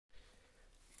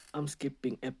I'm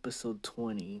skipping episode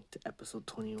 20 to episode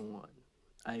 21.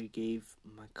 I gave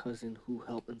my cousin who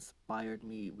helped inspired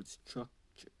me with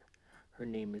structure. Her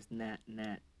name is Nat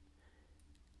Nat.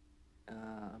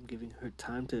 I'm giving her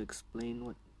time to explain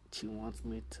what she wants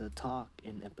me to talk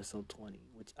in episode 20,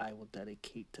 which I will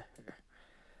dedicate to her.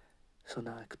 So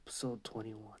now, episode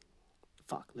 21.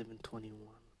 Fuck, living 21.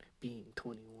 Being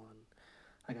 21.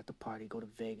 I got the party, go to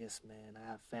Vegas, man.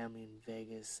 I have family in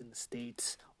Vegas, in the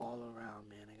States, all around,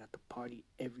 man. I got the party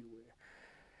everywhere.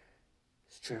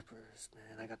 Strippers,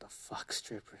 man. I got the fuck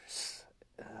strippers.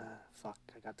 Fuck,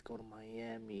 I got to go to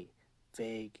Miami,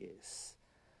 Vegas.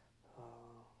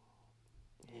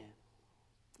 Uh, man,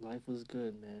 life was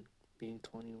good, man. Being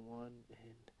 21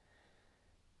 and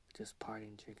just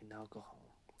partying, drinking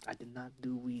alcohol. I did not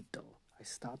do weed though. I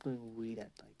stopped doing weed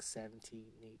at like 17,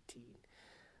 18.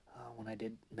 When I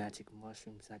did magic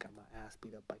mushrooms, I got my ass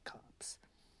beat up by cops.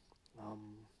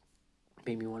 Um,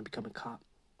 Made me want to become a cop.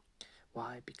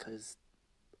 Why? Because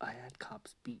I had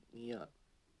cops beat me up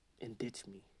and ditch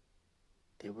me.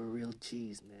 They were real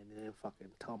G's, man. They didn't fucking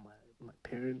tell my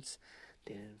parents.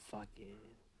 They didn't fucking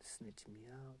snitch me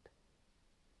out.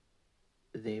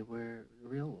 They were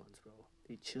real ones, bro.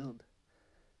 They chilled.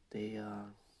 They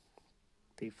uh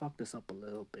they fucked us up a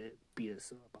little bit, beat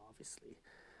us up, obviously.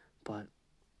 But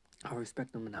I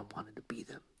respect them and I wanted to be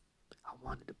them. I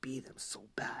wanted to be them so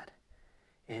bad.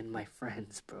 And my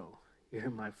friends, bro. You're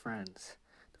my friends.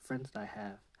 The friends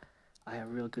that I have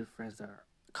real good friends that are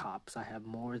cops. I have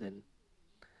more than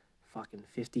fucking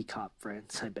 50 cop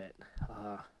friends, I bet.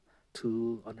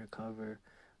 Two undercover.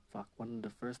 Fuck, one of the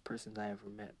first persons I ever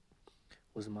met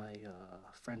was my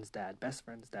friend's dad, best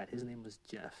friend's dad. His name was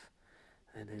Jeff,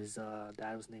 and his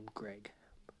dad was named Greg.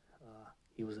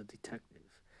 He was a detective,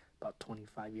 about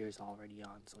 25 years already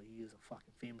on, so he is a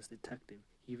fucking famous detective.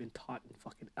 He even taught in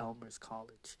fucking Elmer's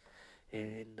College,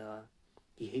 and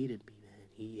he hated me, man.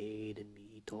 He hated me.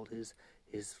 He told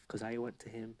because I went to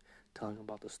him telling him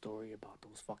about the story about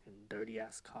those fucking dirty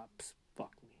ass cops.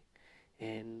 Fuck me.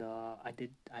 And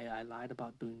I lied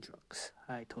about doing drugs.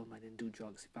 I told him I didn't do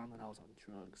drugs. He found out I was on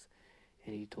drugs.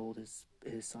 And he told his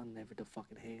son never to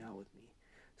fucking hang out with me.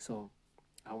 So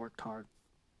I worked hard.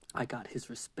 I got his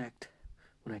respect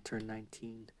when I turned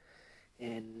 19.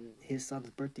 And his son's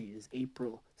birthday is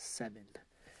April 7th.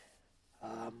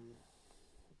 Um,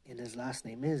 and his last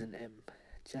name is an M.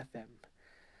 Jeff M.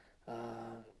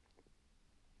 Uh,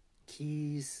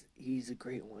 he's a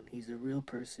great one. He's a real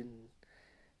person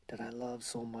that I love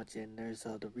so much. And there's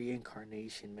the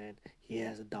reincarnation, man. He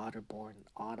has a daughter born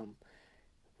Autumn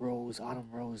Rose. Autumn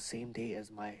Rose, same day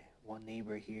as my one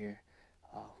neighbor here,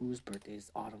 whose birthday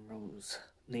is Autumn Rose.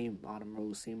 Named Autumn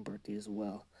Rose, same birthday as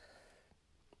well.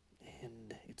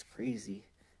 And it's crazy.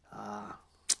 Uh,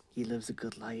 he lives a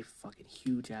good life. Fucking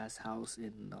huge ass house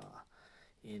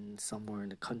in somewhere in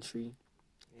the country,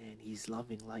 and he's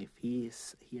loving life. He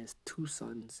has two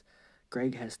sons.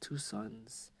 Greg has two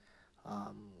sons.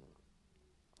 Um,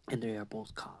 and they are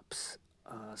both cops.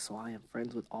 So I am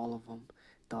friends with all of them.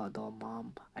 The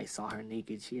mom, I saw her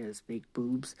naked. She has fake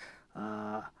boobs.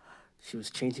 Uh, she was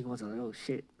changing ones. I was like, oh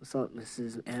shit, what's up,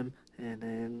 Mrs. M? And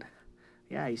then,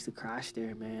 yeah, I used to crash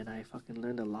there, man. I fucking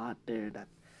learned a lot there.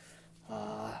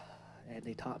 Uh, and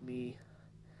they taught me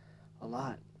a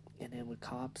lot. And then with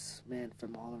cops, man,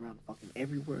 from all around fucking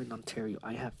everywhere in Ontario,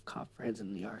 I have cop friends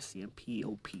in the RCMP,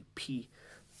 OPP,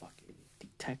 fucking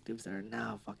detectives that are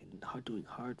now fucking doing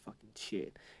hard fucking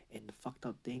shit. And the fucked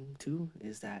up thing too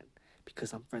is that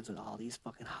because I'm friends with all these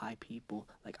fucking high people,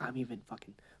 like I'm even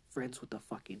fucking friends with the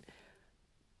fucking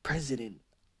president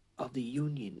of the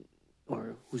union,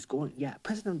 or who's going, yeah,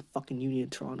 president of the fucking Union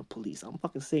of Toronto Police. I'm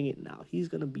fucking saying it now. He's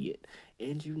gonna be it.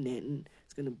 Andrew Nanton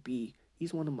is gonna be.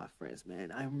 He's one of my friends,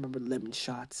 man. I remember Lemon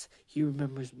Shots. He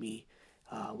remembers me.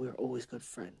 We're always good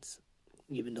friends,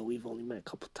 even though we've only met a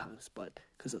couple times. But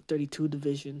because of 32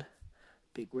 Division,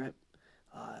 big rep,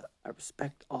 I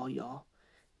respect all y'all.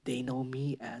 They know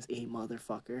me as a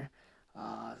motherfucker.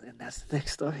 And that's the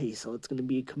next story. So it's gonna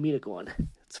be a comedic one.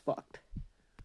 It's fucked.